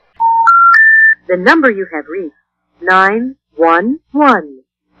The number you have reached, 911,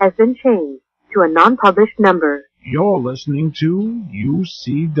 has been changed to a non-published number. You're listening to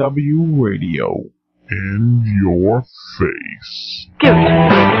UCW Radio. In your face.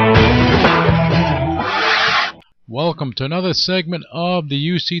 Welcome to another segment of the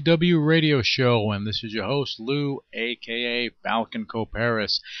UCW Radio Show, and this is your host, Lou, a.k.a. Falcon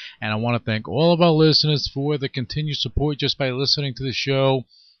Coparis. And I want to thank all of our listeners for the continued support just by listening to the show.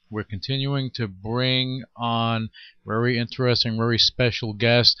 We're continuing to bring on very interesting, very special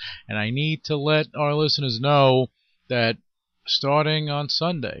guests, and I need to let our listeners know that starting on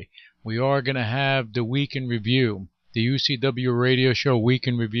Sunday, we are going to have the Week in Review, the UCW Radio Show Week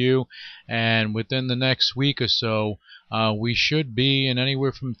in Review, and within the next week or so, we should be in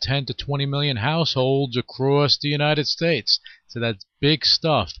anywhere from 10 to 20 million households across the United States. So that's big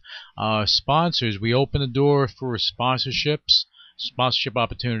stuff. Sponsors, we open the door for sponsorship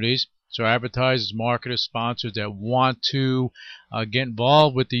opportunities. So advertisers, marketers, sponsors that want to get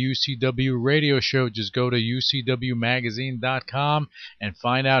involved with the UCW Radio Show, just go to ucwmagazine.com and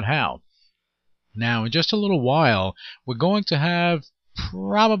find out how. Now, in just a little while, we're going to have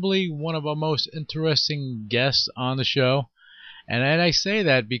probably one of our most interesting guests on the show. And I say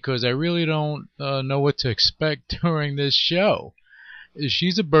that because I really don't know what to expect during this show.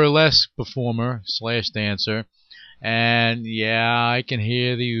 She's a burlesque performer / dancer. And yeah, I can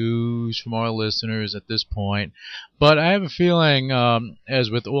hear the oohs from our listeners at this point. But I have a feeling, as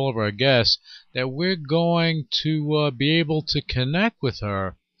with all of our guests, that we're going to be able to connect with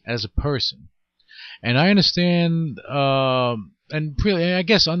her as a person. And I understand, and really, I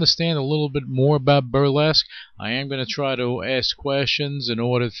guess understand a little bit more about burlesque. I am going to try to ask questions in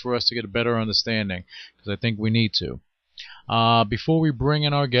order for us to get a better understanding, because I think we need to. Before we bring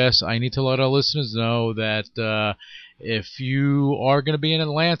in our guests, I need to let our listeners know that if you are going to be in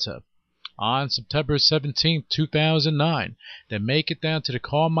Atlanta on September 17th, 2009, then make it down to the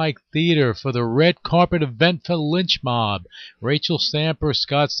Carmike Theater for the red carpet event for Lynch Mob. Rachel Stamper,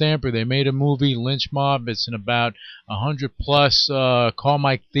 Scott Stamper, they made a movie, Lynch Mob. It's in about 100 plus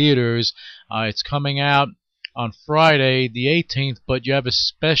Carmike theaters. It's coming out on Friday, the 18th, but you have a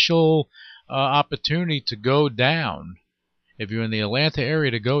special opportunity to go down, if you're in the Atlanta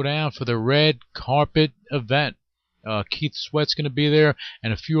area, to go down for the red carpet event. Keith Sweat's going to be there,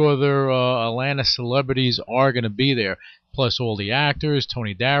 and a few other Atlanta celebrities are going to be there, plus all the actors,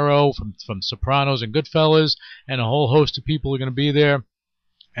 Tony Darrow from Sopranos and Goodfellas, and a whole host of people are going to be there.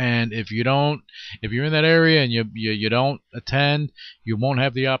 And if you're in that area and you don't attend, you won't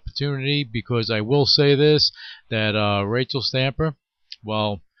have the opportunity, because I will say this, that Rachel Stamper,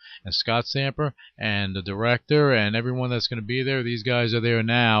 and Scott Stamper, and the director, and everyone that's going to be there, these guys are there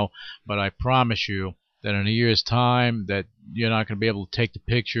now, but I promise you that in a year's time that you're not going to be able to take the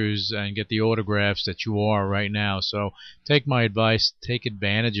pictures and get the autographs that you are right now. So take my advice, take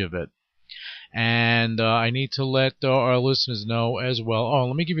advantage of it. And I need to let our listeners know as well. Oh,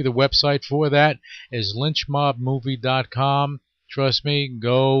 let me give you the website for that. Is lynchmobmovie.com. Trust me,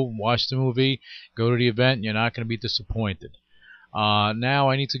 go watch the movie, go to the event, you're not going to be disappointed. Now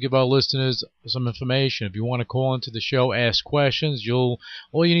I need to give our listeners some information. If you want to call into the show, ask questions, all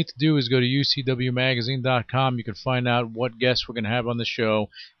you need to do is go to ucwmagazine.com. You can find out what guests we're going to have on the show.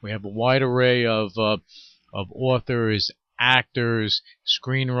 We have a wide array of authors, actors,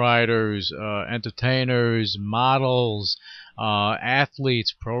 screenwriters, entertainers, models,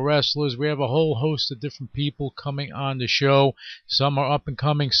 athletes, pro wrestlers. We have a whole host of different people coming on the show. Some are up and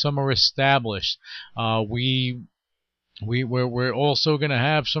coming, some are established. We're also going to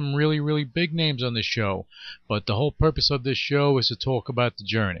have some really, really big names on the show, but the whole purpose of this show is to talk about the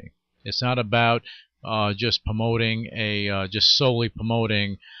journey. It's not about just solely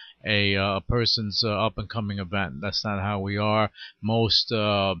promoting a person's up and coming event. That's not how we are. Most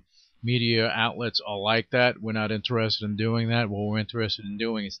media outlets are like that. We're not interested in doing that. What we're interested in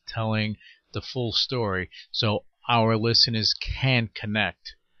doing is telling the full story, so our listeners can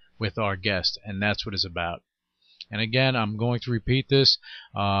connect with our guest, and that's what it's about. And again, I'm going to repeat this.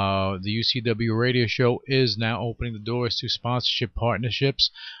 The UCW Radio Show is now opening the doors to sponsorship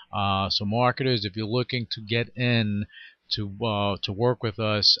partnerships. So marketers, if you're looking to get in to work with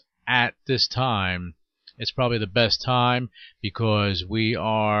us at this time, it's probably the best time, because we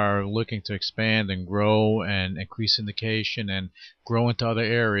are looking to expand and grow and increase syndication and grow into other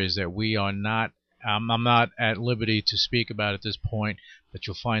areas that we are not. I'm not at liberty to speak about at this point, but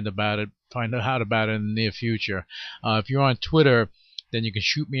you'll find out about it in the near future. If you're on Twitter, then you can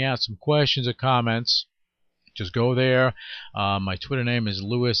shoot me out some questions or comments Just go there. My Twitter name is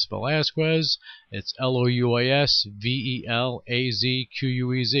Louis Velazquez. It's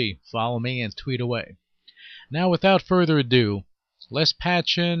LouisVelazquez. Follow me and tweet away. Now, without further ado, let's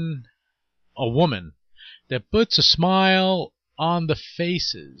patch in a woman that puts a smile on the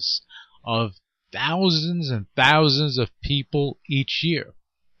faces of thousands and thousands of people each year,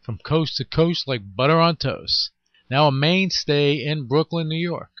 from coast to coast like butter on toast. Now a mainstay in Brooklyn, New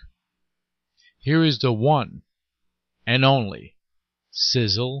York. Here is the one and only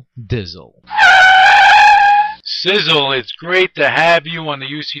Sizzle Dizzle. Sizzle, it's great to have you on the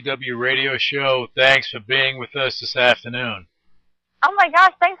UCW radio show. Thanks for being with us this afternoon. Oh my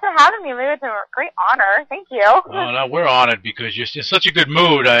gosh, thanks for having me, Lou. It's a great honor. Thank you. Oh, no, we're honored because you're in such a good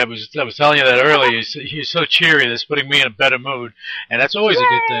mood. I was telling you that earlier. You're so cheery. That's putting me in a better mood, and that's always a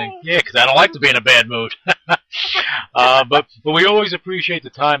good thing. Yeah, because I don't like to be in a bad mood. But we always appreciate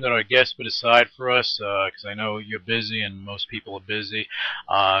the time that our guests put aside for us, because I know you're busy and most people are busy.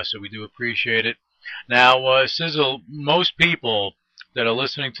 So we do appreciate it. Now, Sizzle, most people that are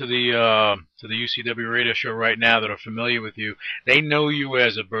listening to the UCW radio show right now that are familiar with you, they know you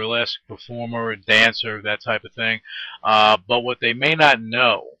as a burlesque performer, a dancer, that type of thing. But what they may not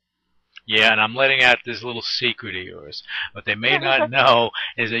know, and I'm letting out this little secret of yours, what they may not know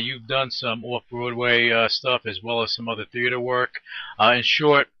is that you've done some off-Broadway stuff as well as some other theater work. In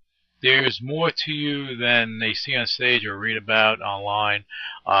short, there's more to you than they see on stage or read about online.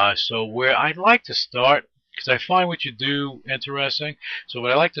 So where I'd like to start, because I find what you do interesting. So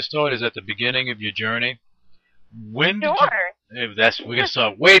what I like to start is at the beginning of your journey. When did we're gonna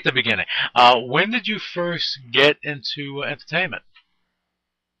start way at the beginning. When did you first get into entertainment?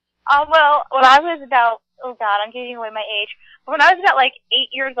 Well, when I was about, oh God, I'm giving away my age. When I was about like 8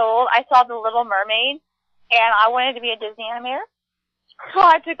 years old, I saw The Little Mermaid, and I wanted to be a Disney animator. So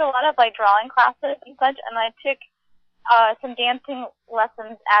I took a lot of like drawing classes and such, and I took some dancing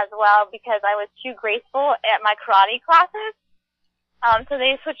lessons as well because I was too graceful at my karate classes. So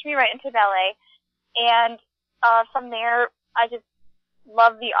they switched me right into ballet. And from there, I just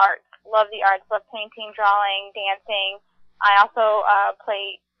love the arts. Love painting, drawing, dancing. I also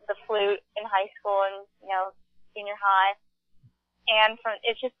played the flute in high school and, junior high. And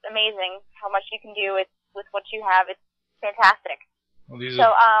it's just amazing how much you can do with what you have. It's fantastic. Well, as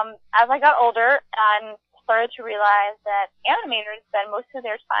I got older and started to realize that animators spend most of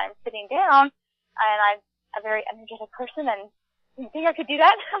their time sitting down, and I'm a very energetic person and didn't think I could do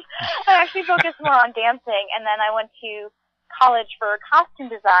that. I actually focused more on dancing, and then I went to college for costume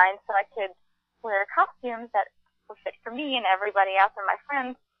design so I could wear costumes that were fit for me and everybody else and my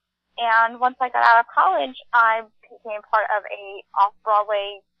friends. And once I got out of college, I became part of a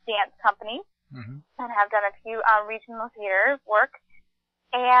off-Broadway dance company and have done a few regional theater work.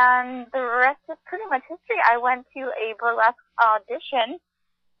 And the rest is pretty much history. I went to a burlesque audition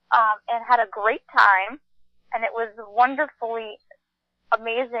and had a great time, and it was wonderfully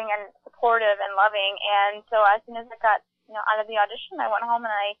amazing and supportive and loving. And so as soon as I got out of the audition, I went home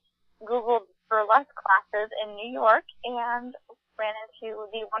and I Googled burlesque classes in New York and ran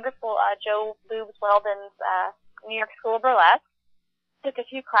into the wonderful Joe Boobs Weldon's New York School of Burlesque. Took a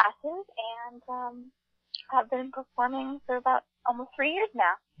few classes and have been performing for about almost 3 years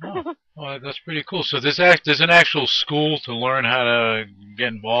now. Well, that's pretty cool. So there's an actual school to learn how to get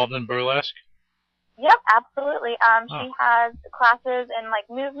involved in burlesque? Yep, absolutely. She has classes in like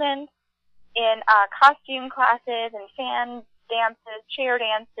movement, in costume classes, and fan dances, chair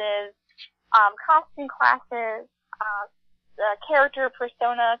dances, costume classes, character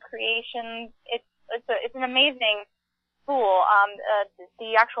persona creation. It's an amazing school.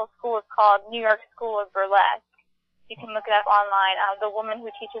 The actual school is called New York School of Burlesque. You can look it up online. The woman who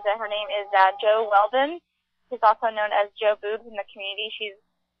teaches it, her name is Jo Weldon. She's also known as Jo Boobs in the community. She's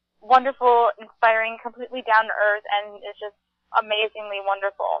wonderful, inspiring, completely down to earth, and is just amazingly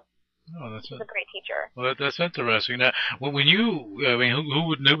wonderful. Oh, She's a great teacher. Well, that's interesting. Now, who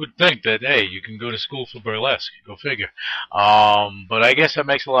would think that, hey, you can go to school for burlesque? Go figure. But I guess that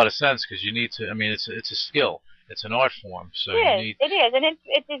makes a lot of sense because you need to. I mean, it's a skill. It's an art form. So it is, and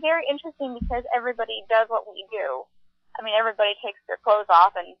it's very interesting because everybody does what we do. I mean, everybody takes their clothes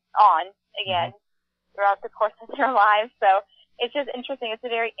off and on again throughout the course of their lives. So it's just interesting. It's a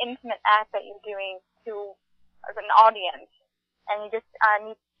very intimate act that you're doing to an audience, and you just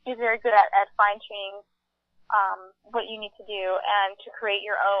she's very good at fine-tuning what you need to do and to create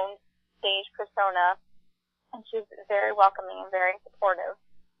your own stage persona. And she's very welcoming and very supportive.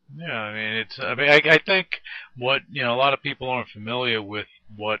 Yeah, I think what a lot of people aren't familiar with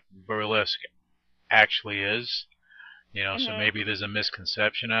what burlesque actually is. So maybe there's a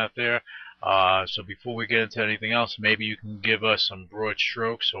misconception out there. So before we get into anything else, maybe you can give us some broad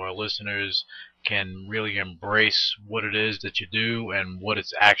strokes so our listeners can really embrace what it is that you do and what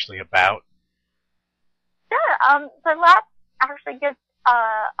it's actually about. Sure. Burlesque actually gets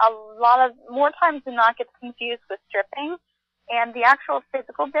a lot of, more times than not, gets confused with stripping. And the actual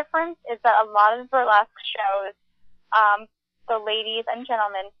physical difference is that a lot of burlesque shows, the ladies and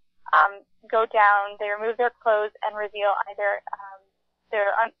gentlemen go down, they remove their clothes and reveal either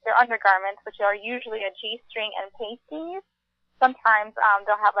their undergarments, which are usually a G-string and pasties. Sometimes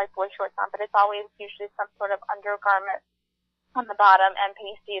they'll have like boy shorts on, but it's always usually some sort of undergarment on the bottom and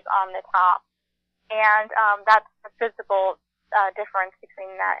pasties on the top. And that's the physical difference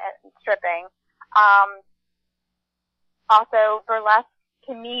between that and stripping. Also, burlesque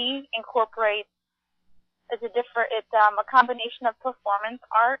to me incorporates it's a combination of performance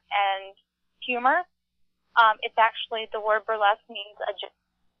art and humor. It's actually, the word burlesque means a joke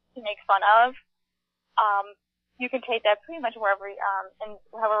to make fun of. You can take that pretty much wherever, in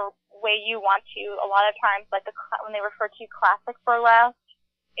whatever way you want to. A lot of times, like when they refer to classic burlesque,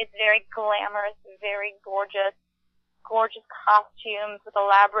 it's very glamorous, very gorgeous costumes with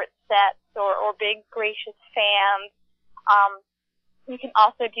elaborate sets or big gracious fans. You can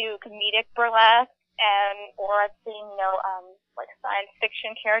also do comedic burlesque, or I've seen, like science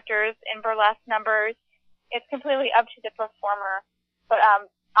fiction characters in burlesque numbers. It's completely up to the performer, but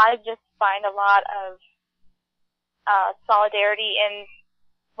I just find a lot of solidarity in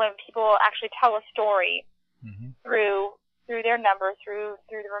when people actually tell a story through their number, through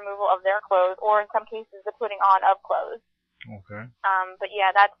the removal of their clothes, or in some cases the putting on of clothes. Okay. But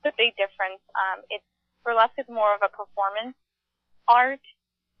yeah, that's the big difference. Burlesque is more of a performance art,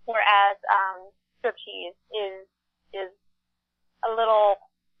 whereas striptease is a little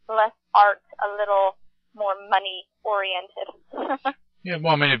less art, a little more money oriented. Yeah,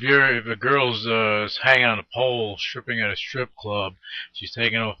 well, I mean, if a girl's hanging on a pole, stripping at a strip club, she's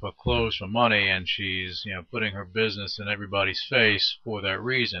taking off her clothes for money, and she's, putting her business in everybody's face for that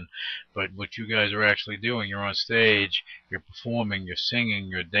reason. But what you guys are actually doing, you're on stage, you're performing, you're singing,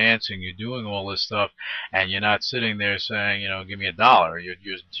 you're dancing, you're doing all this stuff, and you're not sitting there saying, give me $1.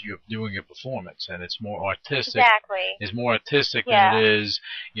 You're doing a performance, and it's more artistic. Exactly. It's more artistic than it is,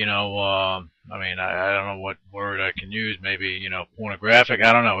 I mean, I don't know what word I can use. Maybe pornographic.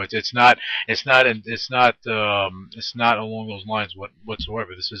 I don't know. It's not along those lines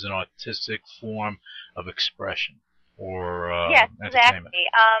whatsoever. This is an artistic form of expression or yes, entertainment.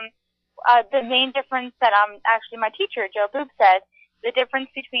 Exactly. The main difference that actually my teacher Joe Boop said, the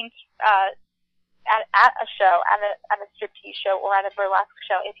difference between at a show, at a striptease show or at a burlesque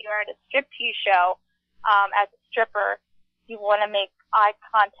show. If you're at a striptease show, as a stripper, you want to make eye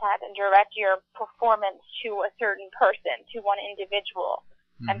contact and direct your performance to a certain person, to one individual.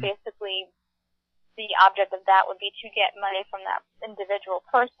 And basically, the object of that would be to get money from that individual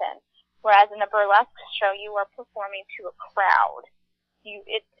person. Whereas in a burlesque show, you are performing to a crowd.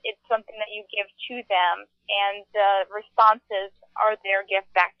 It's something that you give to them, and the responses are their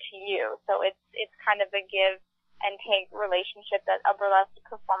gift back to you. So it's kind of a give and take relationship that a burlesque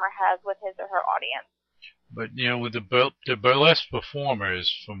performer has with his or her audience. But, with the burlesque performers,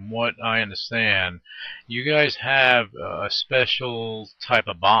 from what I understand, you guys have a special type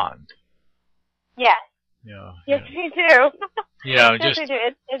of bond. Yes. Yes, we do. Yeah, yes, we do.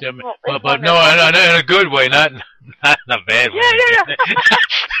 But no, in a good way, not in a bad way. Yeah.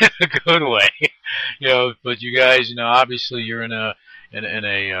 In a good way. But you guys, obviously you're in an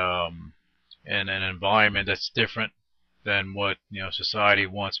environment that's different than what society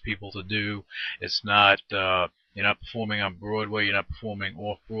wants people to do. It's not you're not performing on Broadway, you're not performing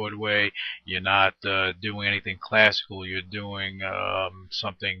off Broadway, you're not doing anything classical, you're doing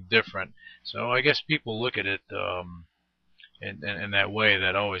something different. So I guess people look at it in that way,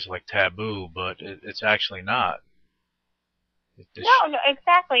 that always like taboo, but it's actually not. No,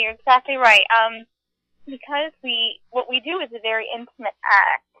 exactly. You're exactly right. Because what we do is a very intimate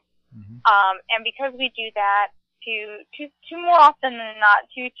act, and because we do that to more often than not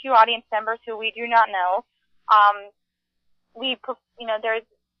to audience members who we do not know,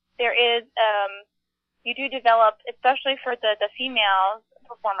 there is you do develop, especially for the female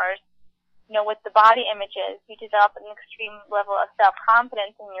performers, with the body images, you develop an extreme level of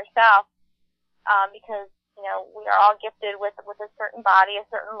self-confidence in yourself, because we are all gifted with a certain body, a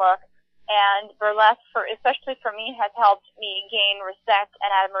certain look, and burlesque, especially for me, has helped me gain respect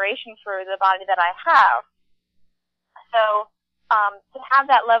and admiration for the body that I have. So, to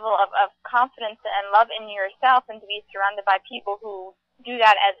have that level of confidence and love in yourself, and to be surrounded by people who do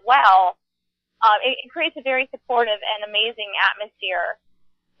that as well, it creates a very supportive and amazing atmosphere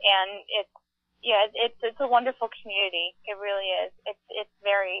And it's a wonderful community. It really is. It's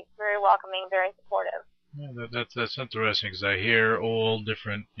very, very welcoming, very supportive. Yeah, that's interesting because I hear all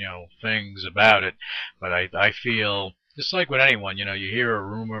different things about it, but I feel just like with anyone, you hear a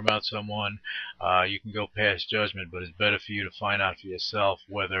rumor about someone, you can go past judgment, but it's better for you to find out for yourself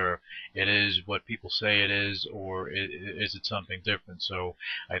whether it is what people say it is or is it something different. So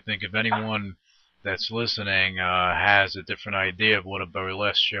I think if anyone that's listening has a different idea of what a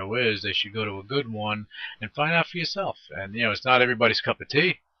burlesque show is, they should go to a good one and find out for yourself. And it's not everybody's cup of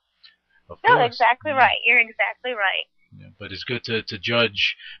tea. No, exactly right. You're exactly right. Yeah, but it's good to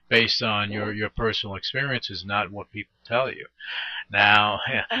judge based on your personal experiences, not what people tell you. Now,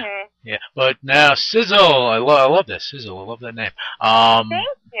 yeah. But now, Sizzle, I love that Sizzle. I love that name. Thank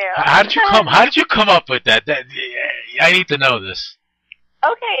you. How did you come up with that? I need to know this.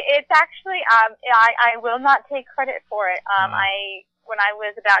 Okay, it's actually I will not take credit for it. When I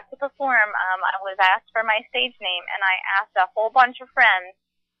was about to perform, I was asked for my stage name, and I asked a whole bunch of friends.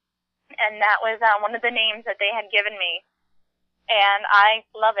 And that was one of the names that they had given me, and I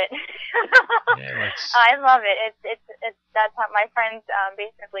love it. I love it. It's that's how my friends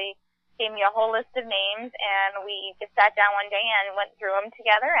basically gave me a whole list of names, and we just sat down one day and went through them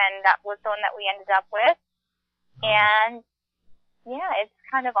together, and that was the one that we ended up with. And yeah, it's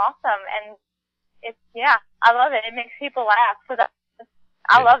kind of awesome, and I love it. It makes people laugh. So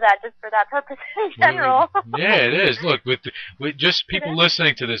I love that just for that purpose in general. Yeah, it is. Look, with just people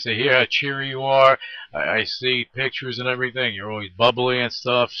listening to this, they hear how cheery you are. I see pictures and everything. You're always bubbly and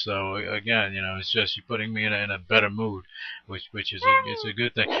stuff. So again, it's just you're putting me in a better mood, which is it's a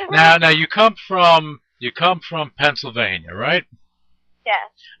good thing. Now you come from Pennsylvania, right? Yes.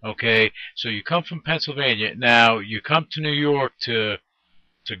 Okay, so you come from Pennsylvania. Now you come to New York to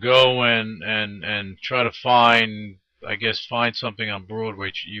go and try to find something on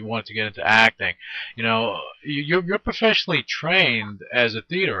Broadway. You want to get into acting. You're professionally trained as a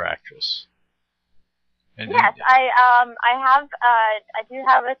theater actress. And yes, I do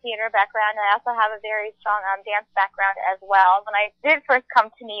have a theater background. I also have a very strong dance background as well. When I did first come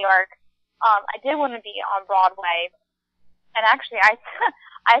to New York, I did want to be on Broadway, and actually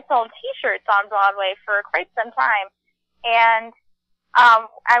I sold T-shirts on Broadway for quite some time, and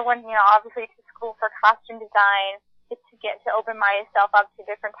I went obviously to school for costume design. To get to open myself up to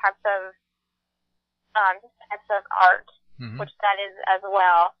different types of art, which that is as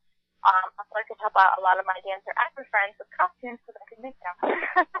well. So I could help out a lot of my dancer actor friends with costumes so that I could make them.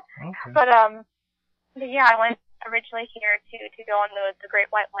 Okay. But yeah, I went originally here to go on the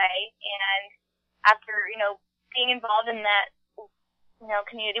Great White Way, and after being involved in that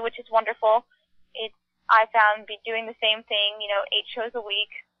community, which is wonderful, I found doing the same thing 8 shows a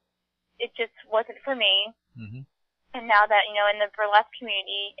week, it just wasn't for me. And now that, in the burlesque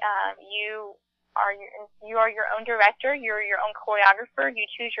community, you are your own director, you're your own choreographer, you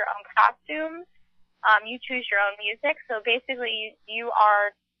choose your own costumes, you choose your own music. So basically you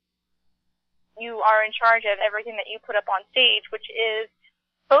are in charge of everything that you put up on stage, which is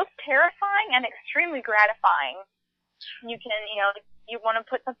both terrifying and extremely gratifying. You can, you want to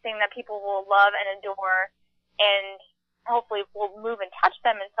put something that people will love and adore and hopefully will move and touch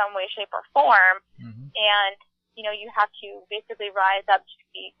them in some way, shape, or form. And you have to basically rise up to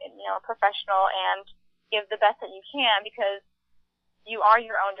be, a professional and give the best that you can, because you are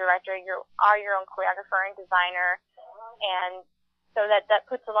your own director, you are your own choreographer and designer, and so that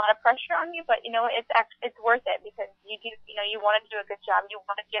puts a lot of pressure on you. But it's worth it, because you want to do a good job, you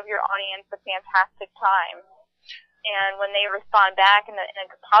want to give your audience a fantastic time, and when they respond back in a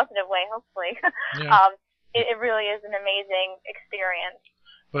positive way, hopefully, it really is an amazing experience.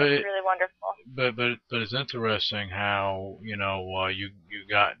 But it's really wonderful. But it's interesting how you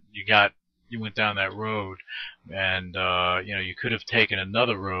went down that road, and you could have taken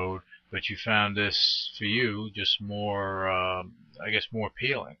another road, but you found this for you just more more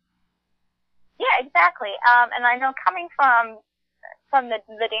appealing. Yeah, exactly. And I know coming from the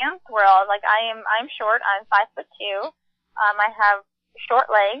dance world, like I'm short. I'm 5'2". I have short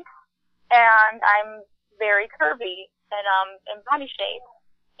legs, and I'm very curvy in body shape.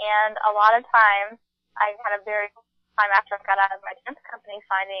 And a lot of times, I had a very hard time after I got out of my dance company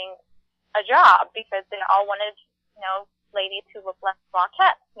finding a job, because they all wanted, ladies who look like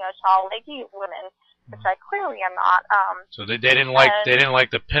rockets, tall, leggy women, which I clearly am not. So they didn't like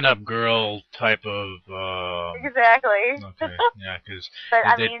the pinup girl type of. Exactly. Okay. Yeah, because. But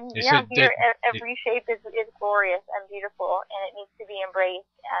every shape is glorious and beautiful, and it needs to be embraced.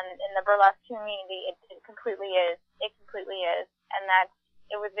 And in the burlesque community, it completely is. It completely is, and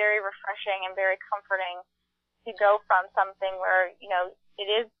it was very refreshing and very comforting to go from something where, it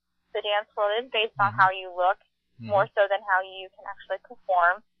is, the dance world is based on how you look, more so than how you can actually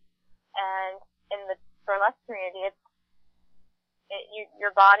perform. And in the burlesque community,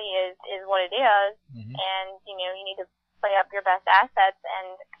 your body is what it is, and, you know, you need to play up your best assets,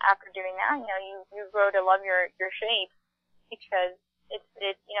 and after doing that, you know, you grow to love your shape, because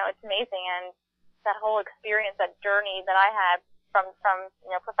it's you know, it's amazing. And that whole experience, that journey that I had from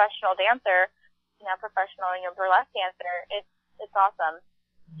you know, professional dancer, you know, professional, you know, burlesque dancer, it's awesome.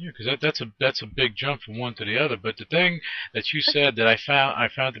 Yeah, because that's a big jump from one to the other. But the thing that you said that I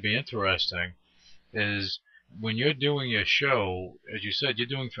found to be interesting is when you're doing your show, as you said, you're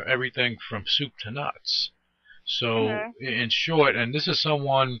doing for everything from soup to nuts. So in short, and this is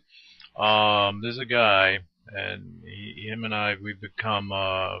someone, there's a guy, and him and I, we've become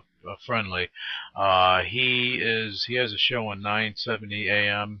friendly. He has a show on 970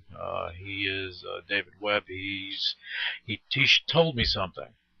 AM. He is David Webb. He told me something.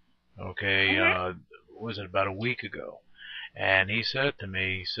 Okay, was it about a week ago? And he said to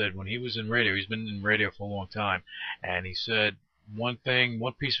me, he said when he was in radio, he's been in radio for a long time, and he said one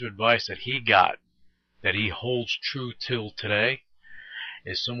piece of advice that he got that he holds true till today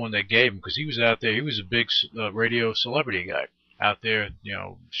is someone that gave him, because he was out there, he was a big radio celebrity guy out there, you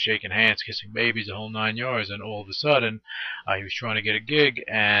know, shaking hands, kissing babies, the whole 9 yards, and all of a sudden he was trying to get a gig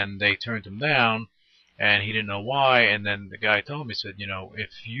and they turned him down. And he didn't know why, and then the guy told me, he said, you know,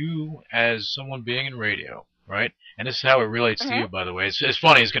 if you, as someone being in radio, right, and this is how it relates to you, by the way, it's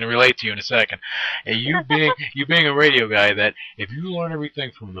funny, it's going to relate to you in a second, and you being a radio guy, that if you learn everything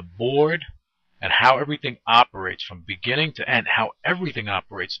from the board and how everything operates from beginning to end, how everything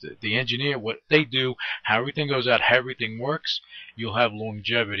operates, the engineer, what they do, how everything goes out, how everything works, you'll have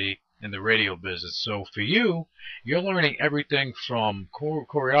longevity in the radio business. So for you, you're learning everything from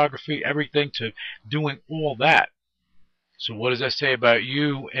choreography, everything to doing all that. So what does that say about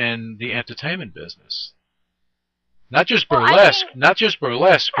you in the entertainment business? Not just burlesque,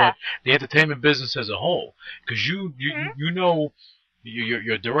 but the entertainment business as a whole. Because you know,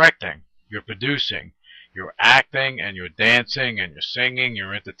 you're directing, you're producing, you're acting, and you're dancing, and you're singing,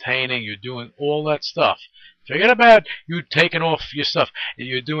 you're entertaining, you're doing all that stuff. Forget about you taking off your stuff.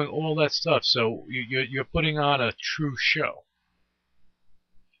 You're doing all that stuff, so you're putting on a true show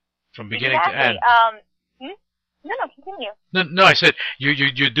from beginning to end. No, continue. No, I said you're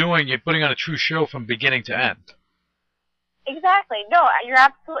putting on a true show from beginning to end. Exactly. No, you're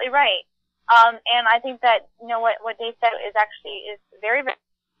absolutely right. And I think that, you know, what Dave said is very, very,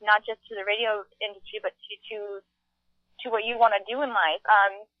 not just to the radio industry, but to what you want to do in life.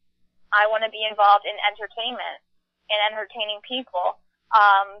 I want to be involved in entertainment and entertaining people.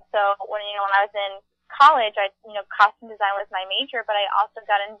 So when I was in college, costume design was my major, but I also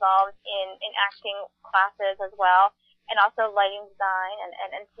got involved in acting classes as well, and also lighting design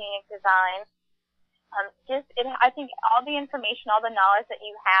and scenic design. I think all the information, all the knowledge that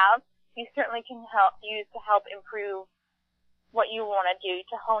you have, you certainly can use to help improve what you want to do,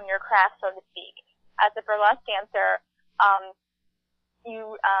 to hone your craft, so to speak. As a burlesque dancer,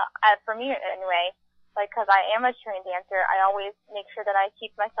 for me anyway, because I am a trained dancer, I always make sure that I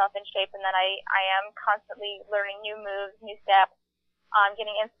keep myself in shape, and that I am constantly learning new moves, new steps,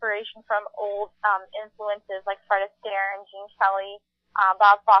 getting inspiration from old influences like Fred Astaire and Gene Kelly,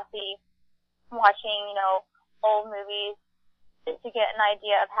 Bob Fosse, watching, old movies, just to get an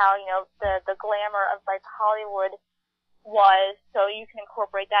idea of how, the glamour of like Hollywood was, so you can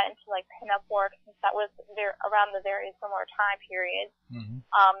incorporate that into like pinup work, since that was around the very similar time period.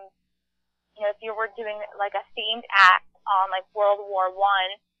 If you were doing like a themed act on like World War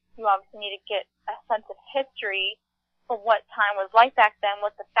I, you obviously need to get a sense of history for what time was like back then,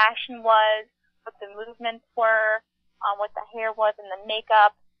 what the fashion was, what the movements were, what the hair was and the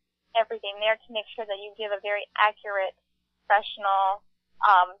makeup, everything there, to make sure that you give a very accurate, professional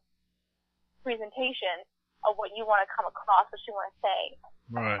presentation of what you want to come across, what you want to say.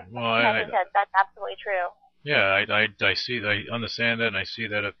 Right. Well, I think that's absolutely true. Yeah, I see, I understand that, and I see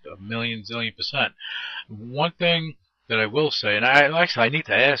that a million zillion %. One thing that I will say, and I need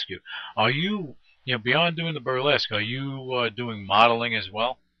to ask you, are you, beyond doing the burlesque, are you doing modeling as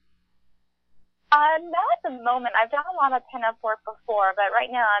well? Not at the moment. I've done a lot of pinup work before, but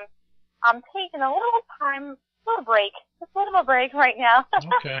right now I'm taking a little break right now.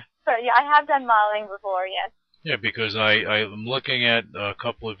 Okay. So yeah, I have done modeling before, yes. Yeah, because I'm looking at a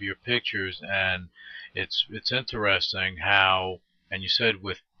couple of your pictures, and it's interesting how, and you said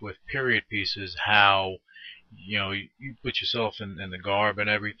with period pieces, how you put yourself in the garb and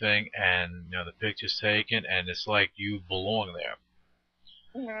everything, and the picture's taken, and it's like you belong there.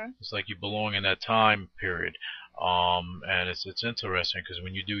 Mhm. It's like you belong in that time period. And it's interesting because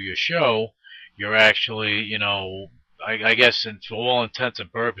when you do your show, you're actually, I guess, for all intents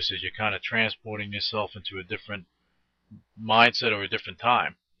and purposes, you're kind of transporting yourself into a different mindset or a different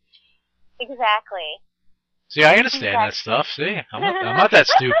time. Exactly. See, I understand that stuff. See, I'm not that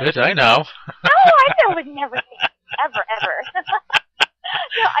stupid. I know. No, I know would never think ever.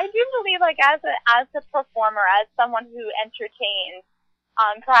 No, I do believe, like, as a performer, as someone who entertains,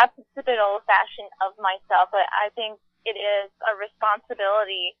 perhaps it's a bit old-fashioned of myself, but I think it is a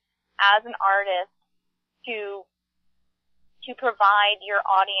responsibility as an artist to provide your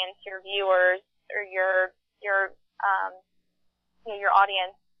audience, your viewers, or your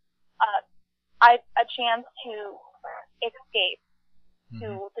audience, a chance to escape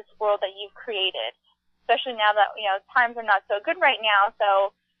to this world that you've created. Especially now that, times are not so good right now,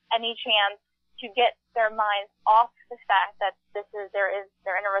 so any chance to get their minds off the fact that they're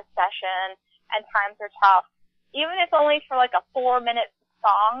in a recession and times are tough, even if only for like a 4-minute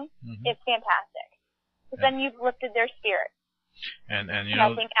song, it's fantastic. Because then you've lifted their spirit. And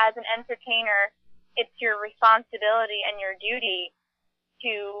I think as an entertainer, it's your responsibility and your duty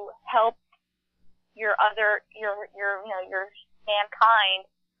to help your mankind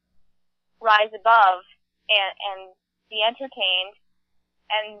rise above and be entertained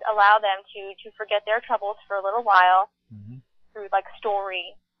and allow them to forget their troubles for a little while through like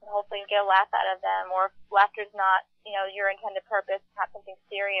story and hopefully get a laugh out of them, or if laughter's not, your intended purpose, not something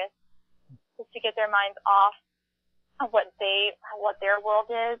serious, just to get their minds off of what their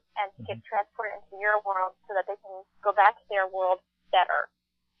world is and to get transported into your world so that they can go back to their world better.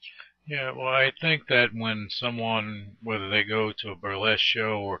 Yeah, well, I think that when someone, whether they go to a burlesque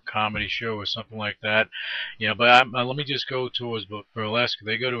show or a comedy show or something like that, but let me just go towards burlesque.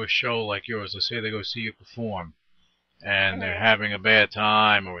 They go to a show like yours. Let's say they go see you perform, and they're having a bad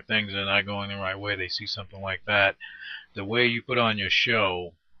time or things are not going the right way. They see something like that. The way you put on your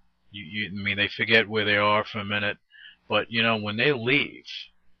show, they forget where they are for a minute, but when they leave,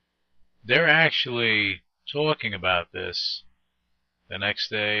 they're actually talking about this the next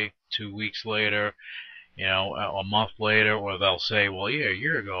day, 2 weeks later, a month later, or they'll say, well, yeah, a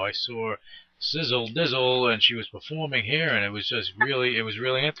year ago I saw Sizzle Dizzle and she was performing here and it was really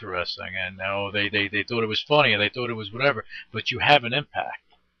interesting, and they thought it was funny and they thought it was whatever, but you have an impact.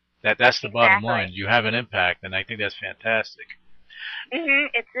 That's the bottom line. You have an impact, and I think that's fantastic.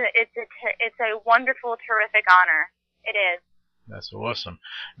 It's a wonderful, terrific honor. It is. That's awesome.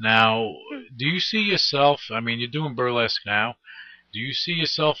 Now, do you see yourself, you're doing burlesque now, do you see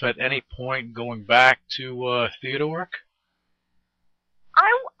yourself at any point going back to theater work?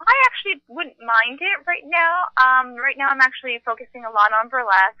 I actually wouldn't mind it right now. Right now I'm actually focusing a lot on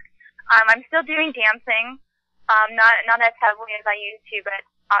burlesque. I'm still doing dancing, not as heavily as I used to, but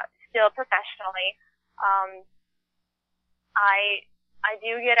still professionally. I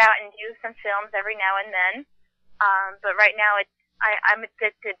do get out and do some films every now and then, but right now I'm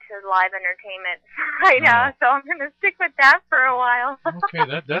addicted to live entertainment right now, so I'm going to stick with that for a while. Okay,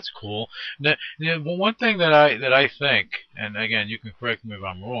 that's cool. Now, one thing that I think, and again, you can correct me if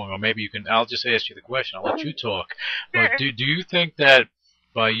I'm wrong, or maybe I'll just ask you the question. I'll let you talk. Sure. But do you think that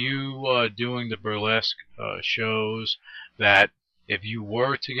by you doing the burlesque shows, that if you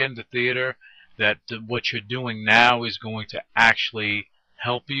were to get into theater, that what you're doing now is going to actually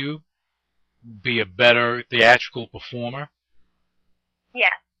help you be a better theatrical performer?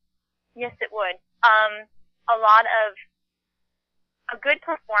 Yes, it would. A good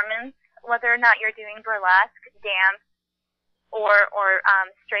performance, whether or not you're doing burlesque, dance, or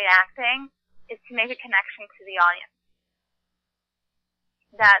straight acting, is to make a connection to the audience.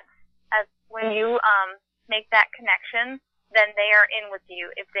 When you make that connection, then they are in with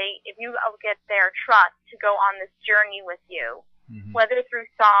you. If you get their trust to go on this journey with you, whether through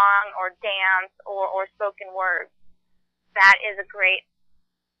song or dance or spoken word, that is a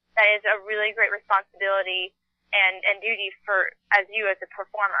really great responsibility and duty as a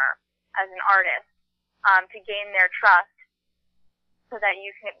performer, as an artist, to gain their trust so that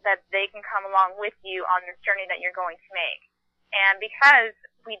they can come along with you on this journey that you're going to make. And because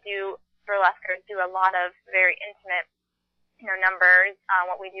burlesquers do a lot of very intimate, numbers,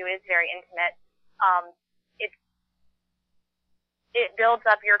 what we do is very intimate, it builds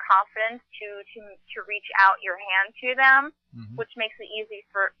up your confidence to reach out your hand to them, which makes it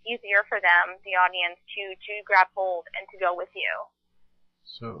easier for them, the audience, to grab hold and to go with you.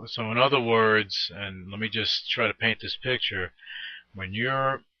 So in other words, and let me just try to paint this picture, when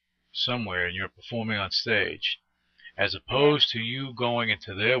you're somewhere and you're performing on stage, as opposed to you going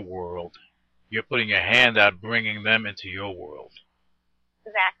into their world, you're putting your hand out, bringing them into your world.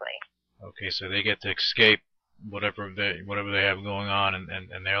 Exactly. Okay, so they get to escape whatever they have going on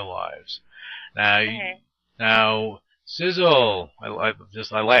in their lives. Now, now, Sizzle. I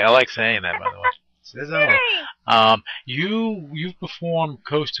like saying that, by the way. Sizzle. Yay! You perform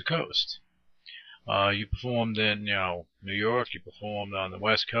coast to coast. You performed in New York. You performed on the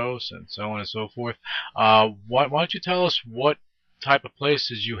West Coast, and so on and so forth. Why don't you tell us what type of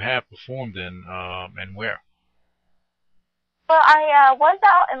places you have performed in, and where? Well, I was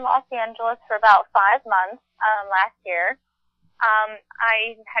out in Los Angeles for about 5 months last year.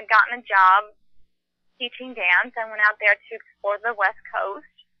 I had gotten a job teaching dance and went out there to explore the West Coast.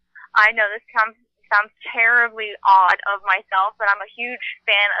 I know this sounds terribly odd of myself, but I'm a huge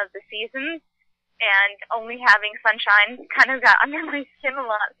fan of the seasons, and only having sunshine kind of got under my skin a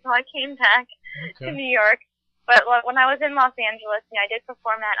lot, so I came back to New York. But when I was in Los Angeles, I did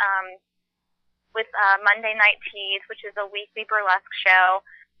perform at with Monday Night Teas, which is a weekly burlesque show.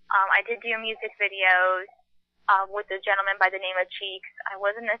 I did do music videos with a gentleman by the name of Cheeks. I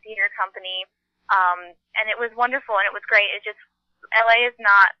was in a theater company, and it was wonderful and it was great. It just LA is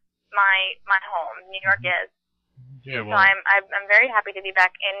not my home. New York is. Yeah, well. So I'm very happy to be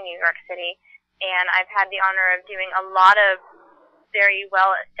back in New York City, and I've had the honor of doing a lot of very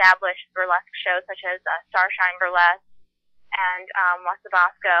well established burlesque shows such as Starshine Burlesque and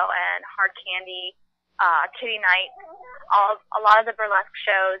Wasabasco and Hard Candy, Kitty Night, a lot of the burlesque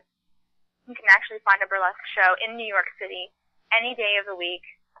shows. You can actually find a burlesque show in New York City any day of the week,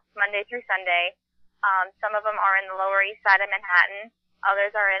 Monday through Sunday. Some of them are in the Lower East Side of Manhattan.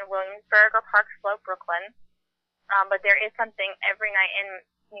 Others are in Williamsburg or Park Slope, Brooklyn. But there is something every night in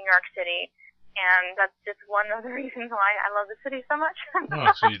New York City. And that's just one of the reasons why I love the city so much.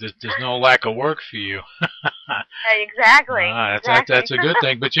 Oh, so there's no lack of work for you. Exactly. That's a good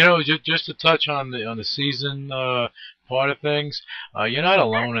thing. But just to touch on the season part of things, you're not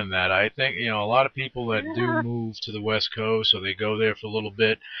alone in that. I think a lot of people that do move to the West Coast, or they go there for a little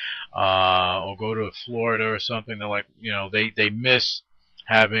bit, or go to Florida or something. They're like, they miss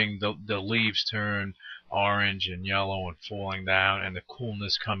having the leaves turn orange and yellow and falling down, and the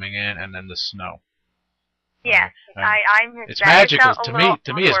coolness coming in, and then the snow. Yes, I miss it's that. magical to me.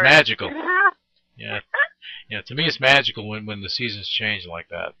 To me, it's magical. Yeah, to me, it's magical when the seasons change like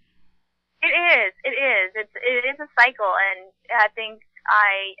that. It is. It is a cycle, and I think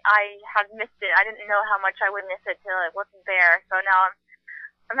I have missed it. I didn't know how much I would miss it till it wasn't there. So now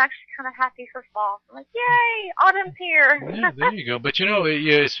I'm actually kind of happy for fall. I'm like, yay, autumn's here. Yeah, there you go. But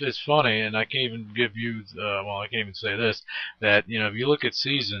it's funny, and I can't even give you, I can't even say this, that if you look at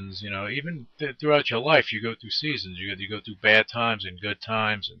seasons, even throughout your life, you go through seasons. You go through bad times and good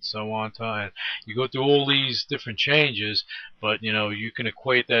times, and so on. You go through all these different changes, but you can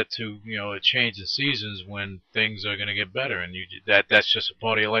equate that to a change in seasons when things are going to get better, and that's just a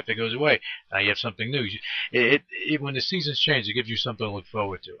part of your life that goes away. Now you have something new. When the seasons change, it gives you something to look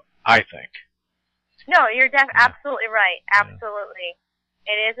forward to, I think. No, you're absolutely right. Absolutely.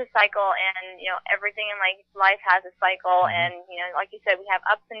 It is a cycle, and everything in life has a cycle, and like you said, we have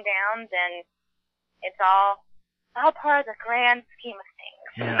ups and downs, and it's all part of the grand scheme of things.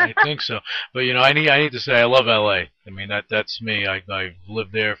 Yeah, I think so. But I need to say I love LA. I mean that's me. I've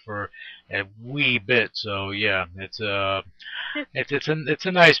lived there for a wee bit, so yeah, it's a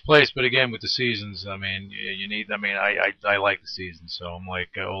nice place. But again, with the seasons, I mean I like the seasons, so I'm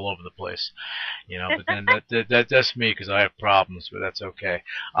like all over the place, But then that's me because I have problems, but that's okay.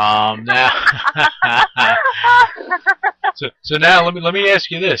 Now, so now let me ask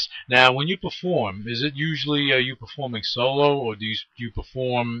you this. Now, when you perform, is it usually you performing solo, or do you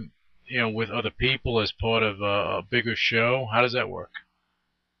perform with other people as part of a bigger show? How does that work?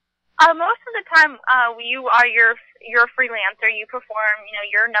 Most of the time, you're a freelancer. You perform,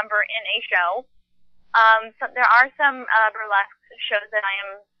 your number in a show. So there are some burlesque shows that I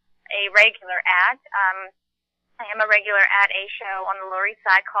am a regular at. I am a regular at a show on the Lower East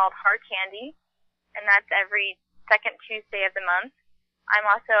Side called Hard Candy, and that's every second Tuesday of the month. I'm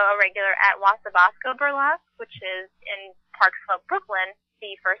also a regular at Wasabasco Burlesque, which is in Park Slope, Brooklyn,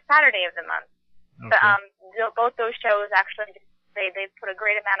 the first Saturday of the month. Okay. But both those shows actually they put a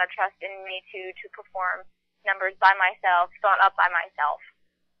great amount of trust in me to perform numbers by myself, thought up by myself.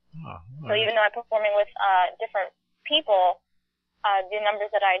 Oh, so even though I'm performing with different people, the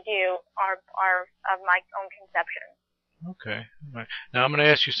numbers that I do are of my own conception. Okay. All right. Now I'm going to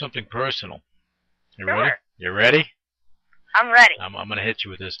ask you something personal. You sure. ready? You ready? I'm ready. I'm going to hit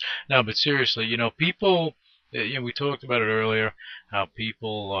you with this. No, but seriously, people, we talked about it earlier, how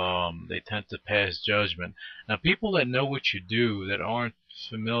people, they tend to pass judgment. Now, people that know what you do, that aren't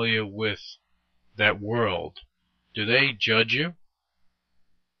familiar with that world, do they judge you?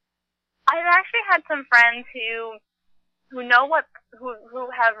 actually had some friends who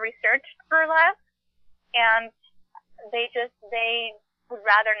have researched burlesque, and they would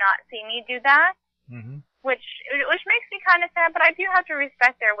rather not see me do that, which makes me kind of sad. But I do have to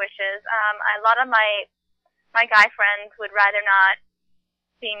respect their wishes. A lot of my guy friends would rather not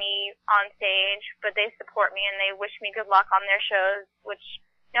see me on stage, but they support me and they wish me good luck on their shows, which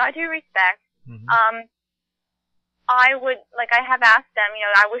I do respect. I have asked them,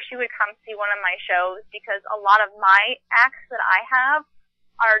 I wish you would come see one of my shows, because a lot of my acts that I have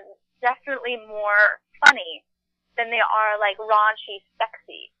are definitely more funny than they are like raunchy,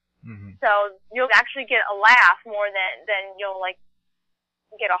 sexy. So you'll actually get a laugh more than you'll like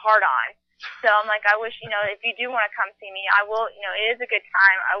get a hard on. So I'm like, I wish, if you do want to come see me, I will, it is a good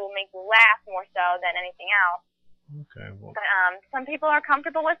time. I will make you laugh more so than anything else. Okay, well. But some people are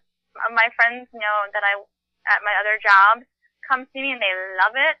comfortable with my friends, that I at my other job come see me and they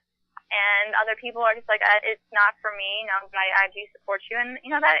love it, and other people are just like, it's not for me, but I do support you, and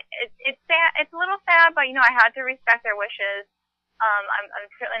that it's sad, it's a little sad, but I had to respect their wishes. I'm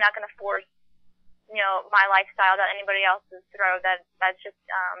certainly not going to force my lifestyle down anybody else's throat. That's just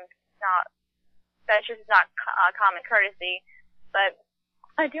not common courtesy. But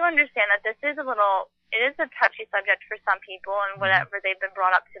I do understand that it is a touchy subject for some people and whatever they've been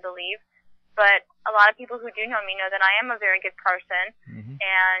brought up to believe. But a lot of people who do know me know that I am a very good person,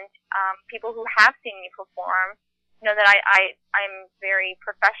 and people who have seen me perform know that I'm very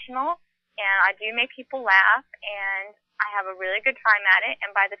professional, and I do make people laugh, and I have a really good time at it.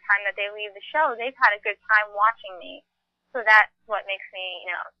 And by the time that they leave the show, they've had a good time watching me. So that's what makes me,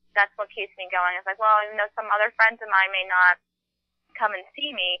 that's what keeps me going. It's like, well, even though some other friends of mine may not come and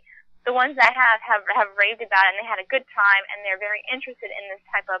see me, the ones I have raved about it, and they had a good time, and they're very interested in this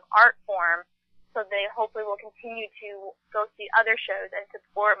type of art form, so they hopefully will continue to go see other shows and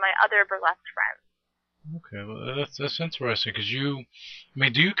support my other burlesque friends. Okay, well, that's interesting, because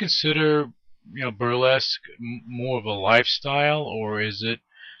do you consider, burlesque more of a lifestyle, or is it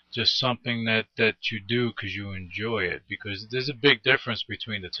just something that you do because you enjoy it? Because there's a big difference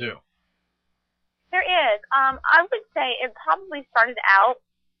between the two. There is. I would say it probably started out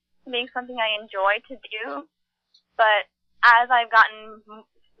being something I enjoy to do, but as I've gotten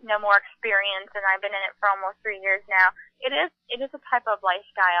more experience, and I've been in it for almost 3 years now, it is a type of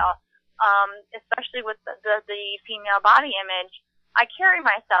lifestyle, especially with the female body image. I carry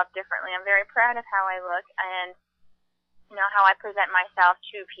myself differently. I'm very proud of how I look and how I present myself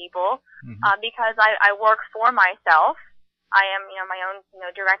to people, because I work for myself. I am my own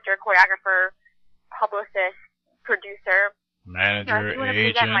director, choreographer, publicist, producer, manager, I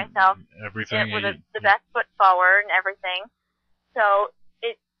agent, present myself everything with the best foot forward and everything. So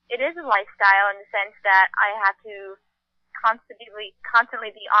it is a lifestyle in the sense that I have to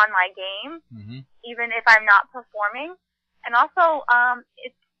constantly be on my game, even if I'm not performing. And also,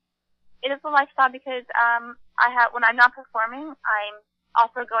 it is a lifestyle because when I'm not performing, I'm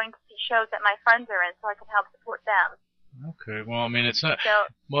also going to see shows that my friends are in, so I can help support them. Okay, well, I mean, it's not.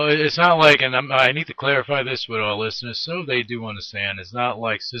 Well, it's not like, and I need to clarify this with our listeners, so they do understand. It's not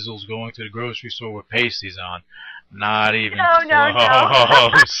like Sizzle's going to the grocery store with pasties on. Not even close. No.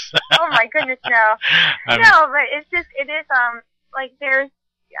 Oh my goodness, no. No, but it is like there's,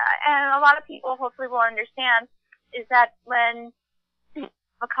 and a lot of people hopefully will understand, is that when you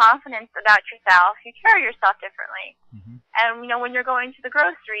have a confidence about yourself, you carry yourself differently. And when you're going to the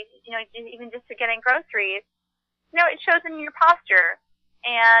groceries, even just to getting groceries, it shows in your posture,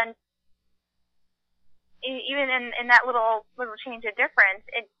 and even in that little change of difference,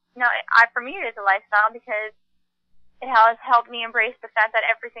 for me it is a lifestyle because it has helped me embrace the fact that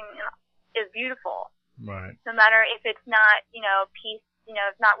everything is beautiful. Right. No matter if it's not, peace,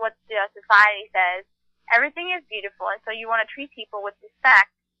 it's not what the society says. Everything is beautiful, and so you want to treat people with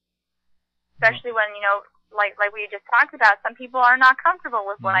respect, especially when, like we just talked about, some people are not comfortable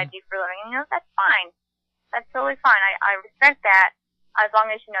with what I do for a living. That's fine. That's totally fine. I respect that. As long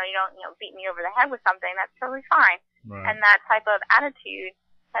as, you don't, beat me over the head with something, that's totally fine. Right. And that type of attitude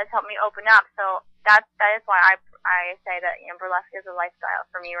has helped me open up. So that is why I say that, burlesque is a lifestyle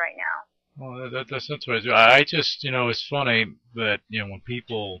for me right now. Well, that's what I just, it's funny that, when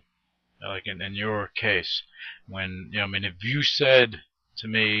people, like in your case, when, if you said to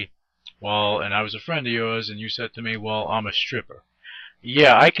me, well, and I was a friend of yours, and you said to me, well, I'm a stripper.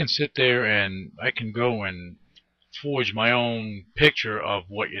 Yeah, I can sit there and I can go and forge my own picture of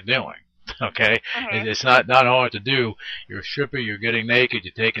what you're doing. Okay, it's not hard to do. You're a stripper. You're getting naked.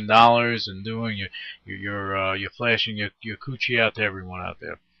 You're taking dollars and doing you're flashing your coochie out to everyone out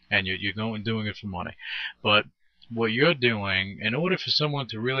there, and you're going doing it for money. But what you're doing, in order for someone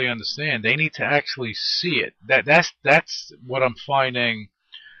to really understand, they need to actually see it. That's what I'm finding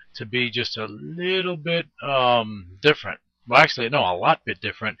to be just a little bit different. Well, actually, no, a lot bit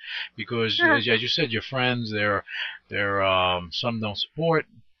different, because as you said, your friends, they're some don't support,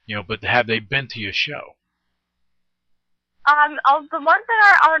 but have they been to your show? The ones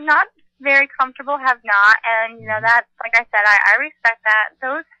that are not very comfortable have not, and that, like I said, I respect that.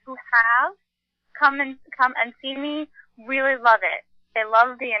 Those who have come and seen me really love it. They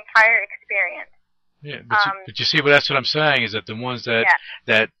love the entire experience. Yeah, but you see, well, that's what I'm saying, is that the ones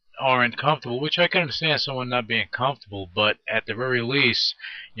that aren't comfortable, which I can understand someone not being comfortable, but at the very least,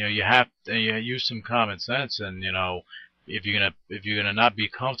 you have to use some common sense, and if you're gonna not be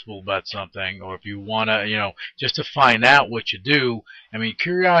comfortable about something, or if you wanna, just to find out what you do. I mean,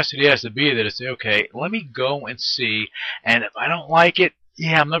 curiosity has to be there to say, okay, let me go and see, and if I don't like it,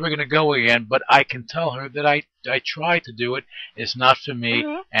 yeah, I'm never gonna go again. But I can tell her that I tried to do it. It's not for me,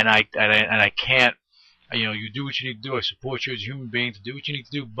 and I can't. You do what you need to do. I support you as a human being to do what you need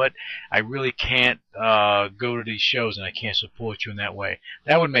to do, but I really can't go to these shows, and I can't support you in that way.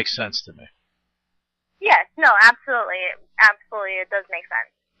 That would make sense to me. Yes, no, absolutely, it does make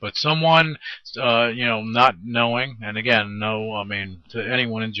sense. But someone, not knowing, and again, to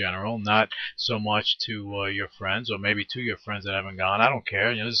anyone in general, not so much to your friends, or maybe to your friends that haven't gone. I don't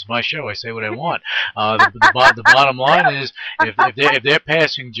care. This is my show. I say what I want. The bottom line is, if they're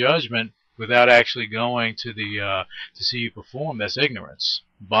passing judgment without actually going to to see you perform, that's ignorance.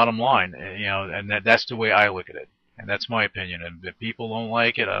 Bottom line, and that's the way I look at it. And that's my opinion. And if people don't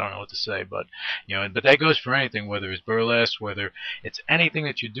like it, I don't know what to say. But but that goes for anything, whether it's burlesque, whether it's anything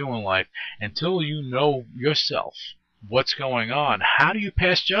that you do in life. Until you know yourself what's going on, how do you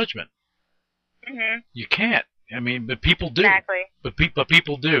pass judgment? You can't. But people do. Exactly. But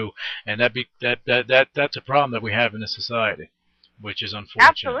people do, and that's a problem that we have in this society, which is unfortunate.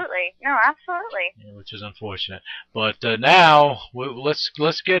 Absolutely. No, absolutely. Yeah, which is unfortunate. But now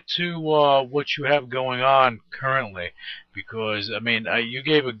let's get to what you have going on currently, because you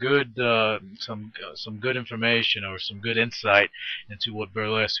gave a good some good information, or some good insight into what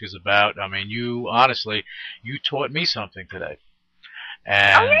burlesque is about. You honestly, you taught me something today.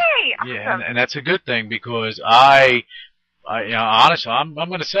 And, yay! Yeah, Awesome. and that's a good thing, because I honestly, I'm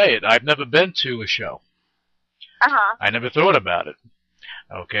going to say it. I've never been to a show. I never thought about it.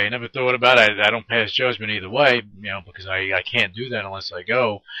 Okay, never thought about it. I don't pass judgment either way, because I can't do that unless I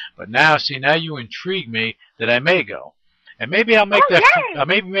go. But now you intrigue me that I may go, and maybe I'll make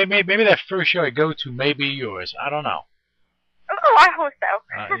maybe that first show I go to may be yours. I don't know. Oh, I hope so.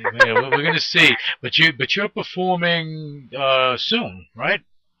 Yeah, we're gonna see. But you're performing soon, right?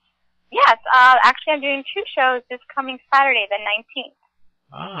 Yes. Actually, I'm doing 2 shows this coming Saturday, the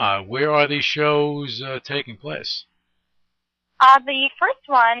 19th. Where are these shows taking place? The first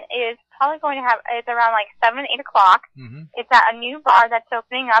one is probably going to it's around like 7, 8 o'clock. It's at a new bar that's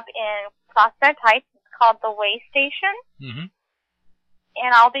opening up in Prospect Heights. It's called the Way Station.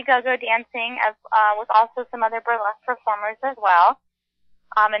 And I'll be go-go dancing with also some other burlesque performers as well.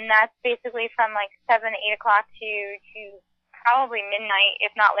 And that's basically from like 7, 8 o'clock to probably midnight,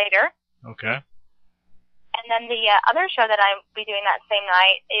 if not later. Okay. And then the other show that I'll be doing that same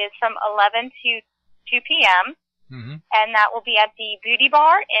night is from 11 to 2 p.m. And that will be at the Beauty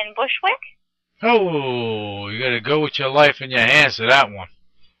Bar in Bushwick. Oh, you got to go with your life in your hands to that one.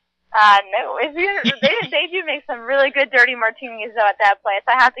 No, they do make some really good dirty martinis though at that place.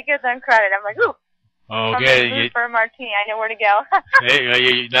 I have to give them credit. I'm like, ooh. Okay. For a martini, I know where to go.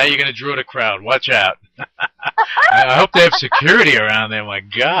 Hey, now you're gonna draw the crowd. Watch out. I hope they have security around there. My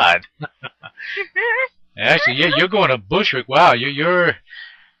God. Actually, yeah, you're going to Bushwick. Wow, you got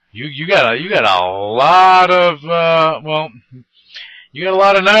a lot of you got a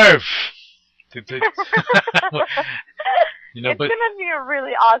lot of nerve. It's gonna be a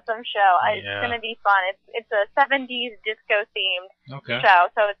really awesome show. It's gonna be fun. It's a 70s disco themed show,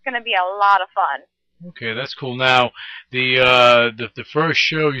 so it's gonna be a lot of fun. Okay, that's cool. Now, the first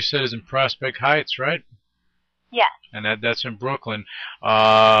show you said is in Prospect Heights, right? Yes. And that's in Brooklyn.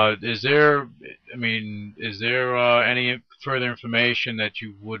 Is there any further information that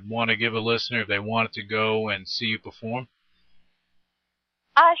you would want to give a listener if they wanted to go and see you perform?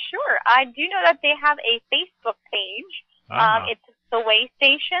 Sure. I do know that they have a Facebook page. It's the Way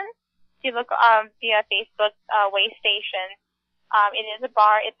Station. If you look via Facebook, Way Station, it is a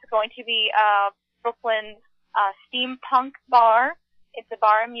bar. It's going to be Brooklyn's steampunk bar. It's a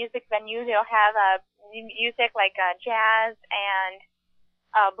bar and music venue. They'll have music like jazz and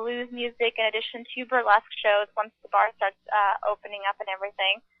blues music, in addition to burlesque shows once the bar starts opening up and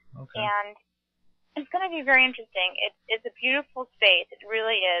everything. Okay. And It's going to be very interesting. It's a beautiful space. It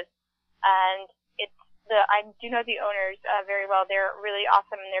really is. And I do know the owners very well. They're really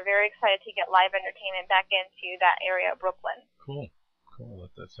awesome, and they're very excited to get live entertainment back into that area of Brooklyn. Cool.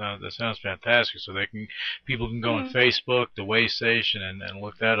 That sounds fantastic. So people can go on Facebook, the Way Station, and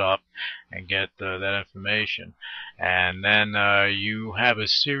look that up and get that information. And then you have a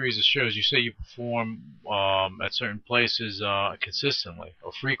series of shows. You say you perform at certain places consistently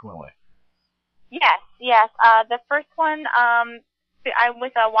or frequently. Yes. The first one, I'm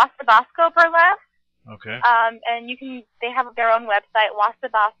with Wasabasco Burlesque. Okay. And they have their own website,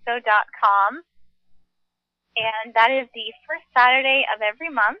 wasabasco.com. And that is the first Saturday of every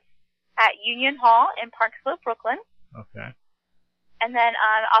month at Union Hall in Park Slope, Brooklyn. Okay. And then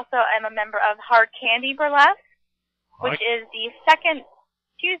also I'm a member of Hard Candy Burlesque, which is the second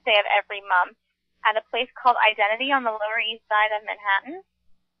Tuesday of every month at a place called Identity on the Lower East Side of Manhattan.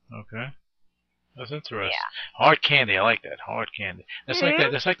 Okay. That's interesting. Yeah. Hard Candy, I like that. Hard Candy. That's like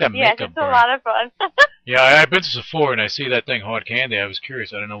that. That's like that yes, makeup it's a lot of fun. Yeah, I've been to Sephora and I see that thing, Hard Candy. I was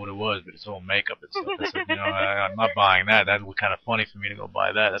curious. I didn't know what it was, but it's all makeup and stuff. I said, I'm not buying that. That would be kind of funny for me to go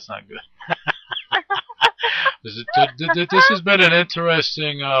buy that. That's not good. This has been an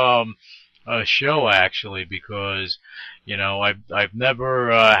interesting show actually, because I've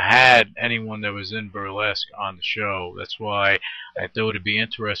never had anyone that was in burlesque on the show. That's why I thought it'd be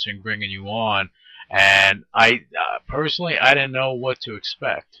interesting bringing you on. And I personally, I didn't know what to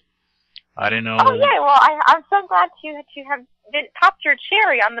expect. I didn't know. Oh yeah, well I'm so glad to have popped your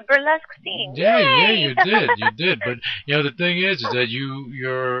cherry on the burlesque scene. Yeah, you did. But the thing is that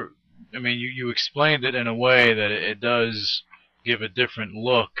you explained it in a way that it does give a different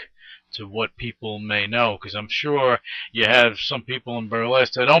look to what people may know, because I'm sure you have some people in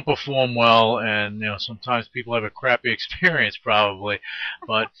burlesque that don't perform well, and sometimes people have a crappy experience probably,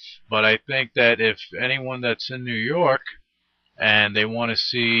 but I think that if anyone that's in New York and they want to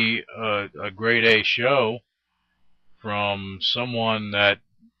see a grade A show from someone that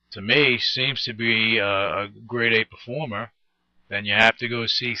to me seems to be a grade A performer, then you have to go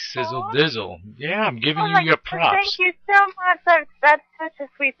see Sizzle Dizzle. Yeah, I'm giving you your props. Thank you so much. That's such a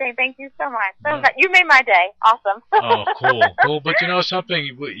sweet thing. Thank you so much. You made my day. Awesome. Oh, cool. But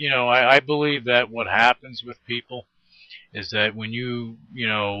something, I believe that what happens with people is that when you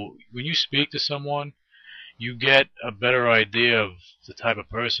speak to someone, you get a better idea of the type of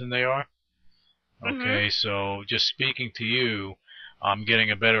person they are. Okay, so just speaking to you, I'm getting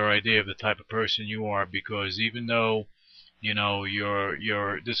a better idea of the type of person you are, because even though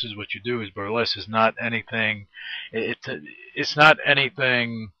this is what you do is burlesque is not anything. It's not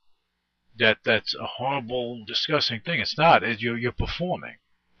anything that's a horrible, disgusting thing. It's not. You're performing,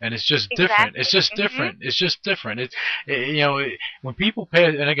 and it's just different. It's just different. It's just different. When people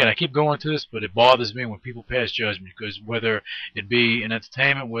pass, and again I keep going to this, but it bothers me when people pass judgment, because whether it be in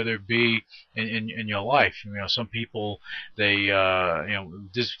entertainment, whether it be in your life, some people they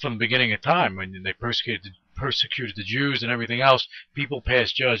just from the beginning of time when they persecuted the Jews and everything else, people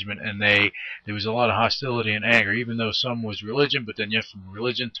passed judgment, and there was a lot of hostility and anger, even though some was religion, but then yet from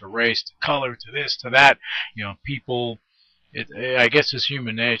religion to race to color to this to that, people, I guess it's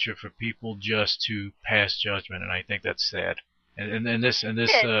human nature for people just to pass judgment, and I think that's sad. And in this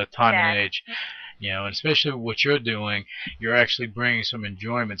time and age, and especially what you're doing, you're actually bringing some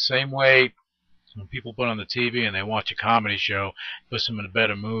enjoyment. Same way when people put on the TV and they watch a comedy show, puts them in a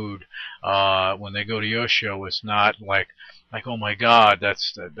better mood. When they go to your show, it's not like oh my God, that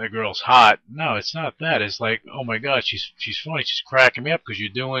girl's hot. No, it's not that. It's like, oh my God, she's funny. She's cracking me up, because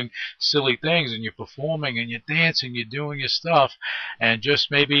you're doing silly things and you're performing and you're dancing, you're doing your stuff, and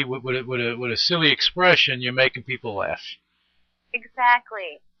just maybe with a silly expression, you're making people laugh.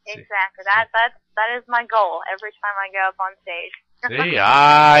 Exactly. That is my goal every time I go up on stage. See,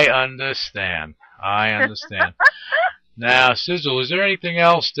 I understand. Now, Sizzle, is there anything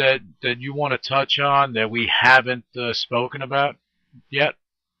else that you want to touch on that we haven't spoken about yet?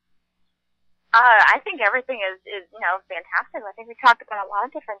 I think everything is fantastic. I think we talked about a lot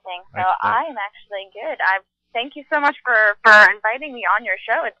of different things, so I am actually good. Thank you so much for inviting me on your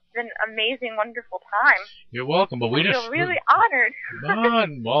show. It's been an amazing, wonderful time. You're welcome, but I feel really honored.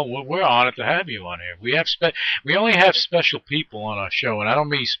 Well, we're honored to have you on here. We only have special people on our show, and I don't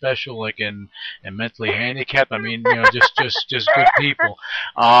mean special like in mentally handicapped. I mean, just good people.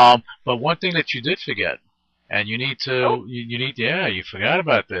 But one thing that you did forget, and you forgot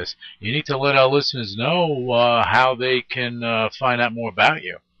about this. You need to let our listeners know how they can find out more about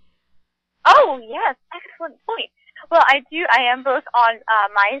you. Oh, yes. Excellent point. Well, I am both on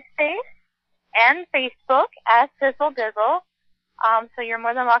MySpace and Facebook as Sizzle Dizzle. So you're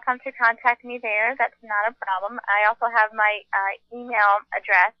more than welcome to contact me there. That's not a problem. I also have my email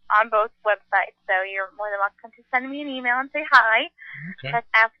address on both websites, so you're more than welcome to send me an email and say hi. Okay. That's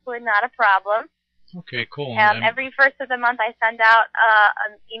absolutely not a problem. Okay, cool. Every first of the month, I send out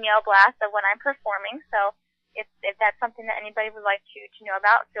an email blast of when I'm performing. So if that's something that anybody would like to know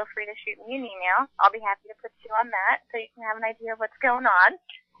about, feel free to shoot me an email. I'll be happy to put you on that so you can have an idea of what's going on.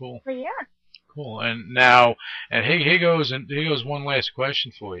 Cool. But yeah. Cool. And now, and here goes one last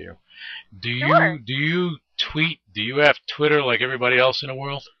question for you. Do you tweet? Do you have Twitter like everybody else in the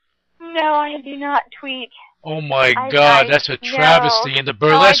world? No, I do not tweet. Oh my God, that's a travesty in the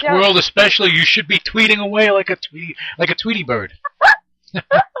burlesque world, especially. You should be tweeting away like a Tweety bird.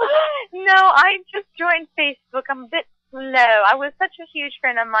 No, I just joined Facebook. I'm a bit slow. I was such a huge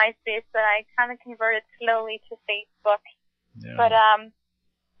fan of MySpace that I kind of converted slowly to Facebook. Yeah. But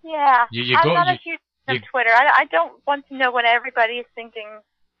yeah, I'm not a huge fan of Twitter. I don't want to know what everybody is thinking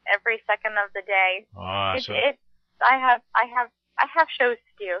every second of the day. I have shows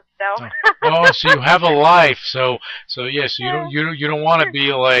to do, so. So you have a life. So you don't want to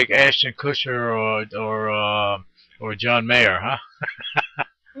be like Ashton Kutcher or John Mayer, huh?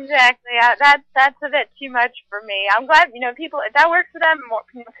 Exactly. That's a bit too much for me. I'm glad people that works for them. More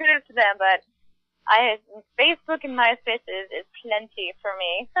kudos to them, but Facebook and MySpace is plenty for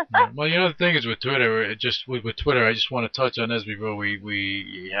me. Well, the thing is with Twitter, with Twitter, I just want to touch on this before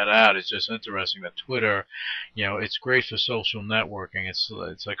we head out. It's just interesting that Twitter, it's great for social networking. It's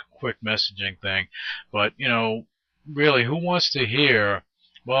like a quick messaging thing, but really, who wants to hear?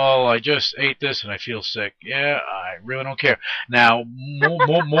 Well, I just ate this and I feel sick. Yeah, I really don't care. Now,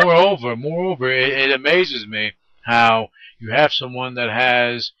 moreover, it amazes me how you have someone that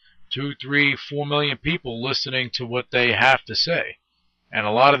has 2, 3, 4 million people listening to what they have to say. And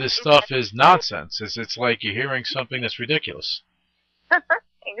a lot of this stuff is nonsense. It's like you're hearing something that's ridiculous.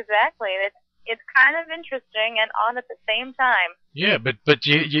 Exactly. It's kind of interesting and odd at the same time. Yeah, but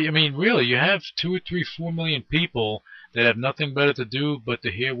you I mean, really, you have 2 or 3, 4 million people that have nothing better to do but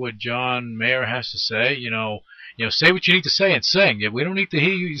to hear what John Mayer has to say. Say what you need to say and sing. We don't need to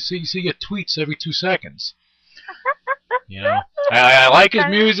hear you see your tweets every 2 seconds. I like his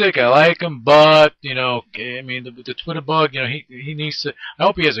music. I like him, but I mean, the Twitter bug. He needs to. I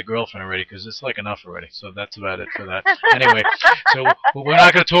hope he has a girlfriend already, because it's like enough already. So that's about it for that. Anyway, so we're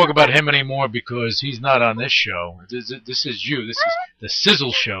not going to talk about him anymore because he's not on this show. This is you. This is the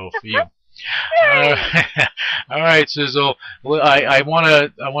Sizzle Show for you. All right, Sizzle. Well, I want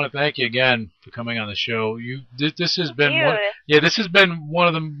to thank you again for coming on the show. This has been one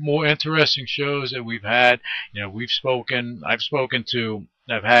of the more interesting shows that we've had.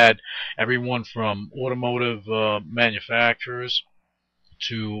 I've had everyone from automotive manufacturers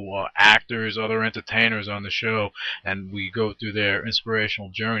to actors, other entertainers on the show, and we go through their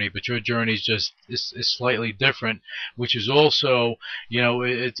inspirational journey. But your journey is slightly different, which is also,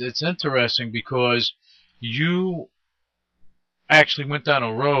 it's interesting because you actually went down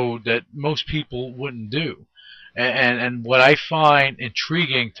a road that most people wouldn't do. And what I find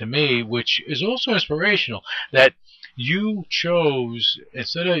intriguing to me, which is also inspirational, that you chose,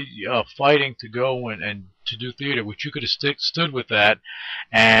 instead of fighting to go and to do theater, which you could have stood with that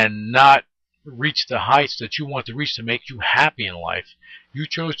and not reach the heights that you want to reach to make you happy in life, you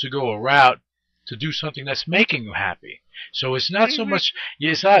chose to go a route to do something that's making you happy. So it's not so much,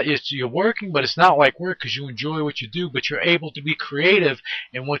 you're working, but it's not like work because you enjoy what you do, but you're able to be creative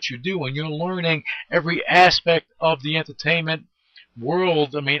in what you do, and you're learning every aspect of the entertainment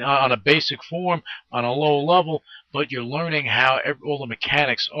world, I mean, on a basic form, on a low level, but you're learning how all the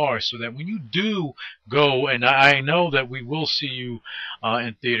mechanics are, so that when you do go, and I know that we will see you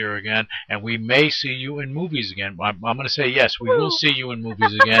in theater again, and we may see you in movies again. I'm going to say yes, we will see you in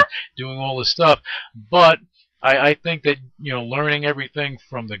movies again, doing all this stuff, but I think that, learning everything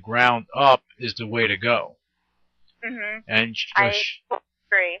from the ground up is the way to go. Mm-hmm. And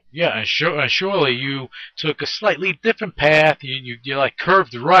Great. yeah, and surely you took a slightly different path. You like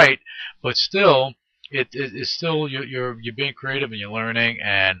curved right, but still, it's still you're being creative and you're learning,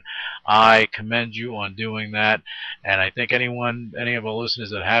 and I commend you on doing that. And I think any of our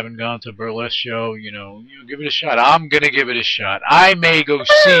listeners that haven't gone to a burlesque show, give it a shot. I'm gonna give it a shot. I may go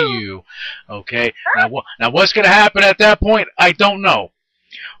see you. Okay. Now what's gonna happen at that point? I don't know.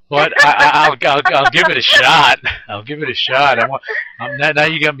 But I'll give it a shot. I'll give it a shot. Now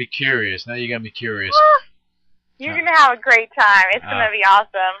you got me curious. You're gonna have a great time. It's gonna be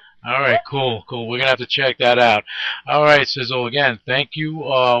awesome. All right, cool. We're gonna have to check that out. All right, Sizzle. Again, thank you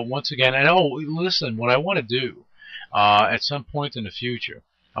once again. And listen, what I want to do at some point in the future,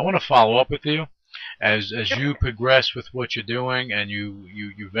 I want to follow up with you. as you progress with what you're doing and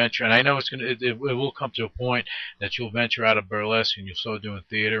you venture, and I know it will come to a point that you'll venture out of burlesque and you'll start doing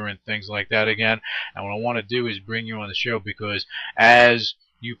theater and things like that again. And what I want to do is bring you on the show because as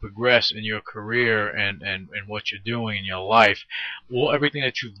you progress in your career and what you're doing in your life, well, everything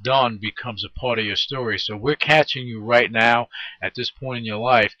that you've done becomes a part of your story. So we're catching you right now at this point in your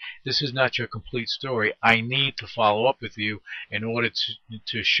life. This is not your complete story. I need to follow up with you in order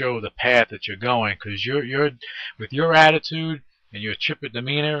to show the path that you're going, because you're with your attitude and your chipper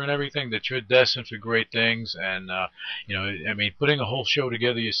demeanor and everything, that you're destined for great things. And you know, I mean, putting a whole show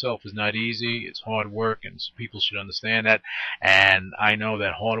together yourself is not easy. It's hard work, and people should understand that. And I know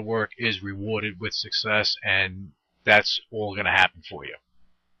that hard work is rewarded with success, and that's all going to happen for you.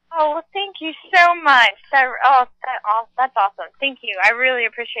 Oh, well, thank you so much. That's awesome. Thank you. I really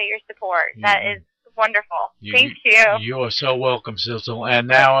appreciate your support. That is wonderful. Thank you. You are so welcome, Sizzle. And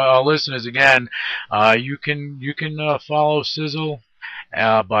now, our listeners, again, you can follow Sizzle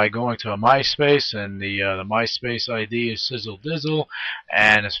by going to a MySpace, and the MySpace ID is Sizzle Dizzle.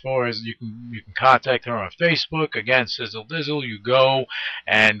 And as far as you can contact her on Facebook, again, Sizzle Dizzle. You go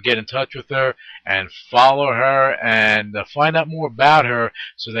and get in touch with her and follow her and find out more about her,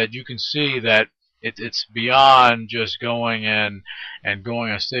 so that you can see that it's beyond just going and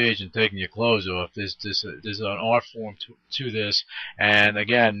going on stage and taking your clothes off. There's an art form to this. And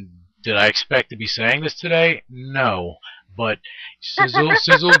again, did I expect to be saying this today? No. But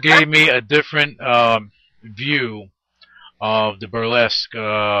Sizzle gave me a different view of the burlesque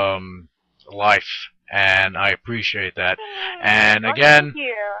life, and I appreciate that. And again,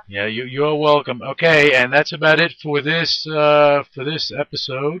 yeah, you're welcome. Okay, and that's about it for this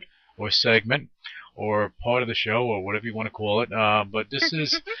episode or segment, or part of the show, or whatever you want to call it. But this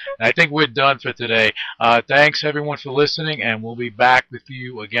is, I think we're done for today. Thanks everyone for listening, and we'll be back with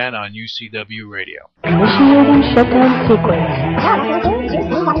you again on UCW Radio. Initiating shutdown sequence.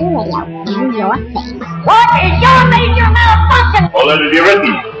 UCW Radio, in your face. What is your major malfunction? So let it be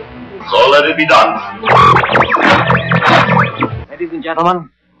written. So let it be done. Ladies and gentlemen,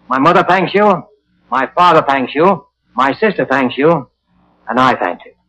 my mother thanks you, my father thanks you, my sister thanks you, and I thank you.